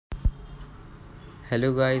Hello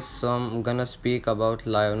guys, so I'm gonna speak about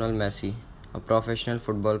Lionel Messi, a professional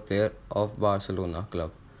football player of Barcelona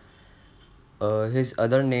club. His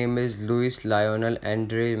other name is Luis Lionel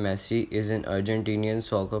Andre Messi is an Argentinian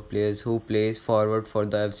soccer player who plays forward for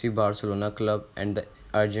the FC Barcelona club and the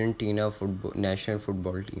Argentina national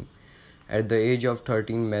football team. At the age of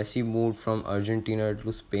 13, Messi moved from Argentina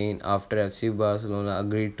to Spain after FC Barcelona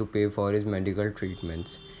agreed to pay for his medical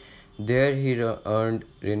treatments. There he earned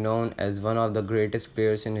renown as one of the greatest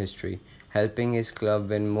players in history, helping his club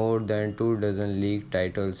win more than 2 dozen league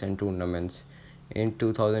titles and tournaments. In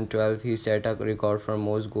 2012, he set a record for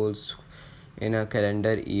most goals in a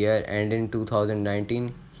calendar year, and in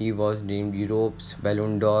 2019, he was named Europe's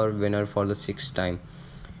Ballon d'Or winner for the sixth time.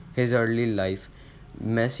 His early life.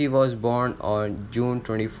 Messi was born on June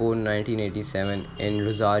 24, 1987, in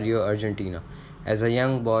Rosario, Argentina. As a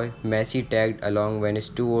young boy, Messi tagged along when his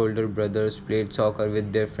two older brothers played soccer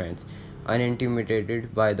with their friends.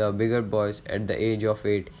 Unintimidated by the bigger boys at the age of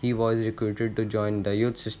 8, he was recruited to join the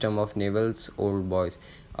youth system of Newell's Old Boys,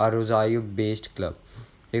 a Rosario based club.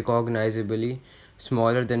 Recognizably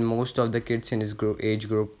smaller than most of the kids in his age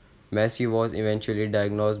group, Messi was eventually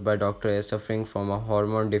diagnosed by doctors as suffering from a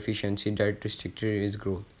hormone deficiency that restricted his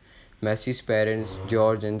growth. Messi's parents,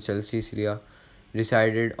 George and Cecilia,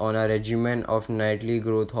 decided on a regimen of nightly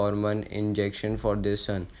growth hormone injection for their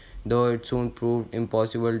son, though it soon proved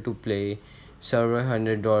impossible to pay several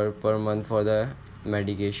 $100 per month for the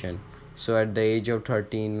medication. So at the age of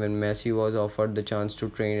 13, when Messi was offered the chance to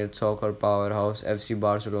train at soccer powerhouse FC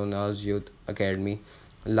Barcelona's youth academy,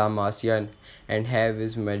 La Masia, and have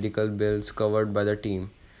his medical bills covered by the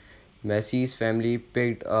team, Messi's family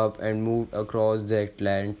picked up and moved across the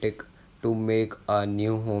Atlantic to make a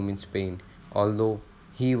new home in Spain. Although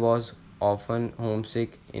he was often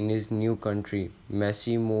homesick in his new country,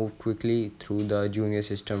 Messi moved quickly through the junior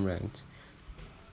system ranks.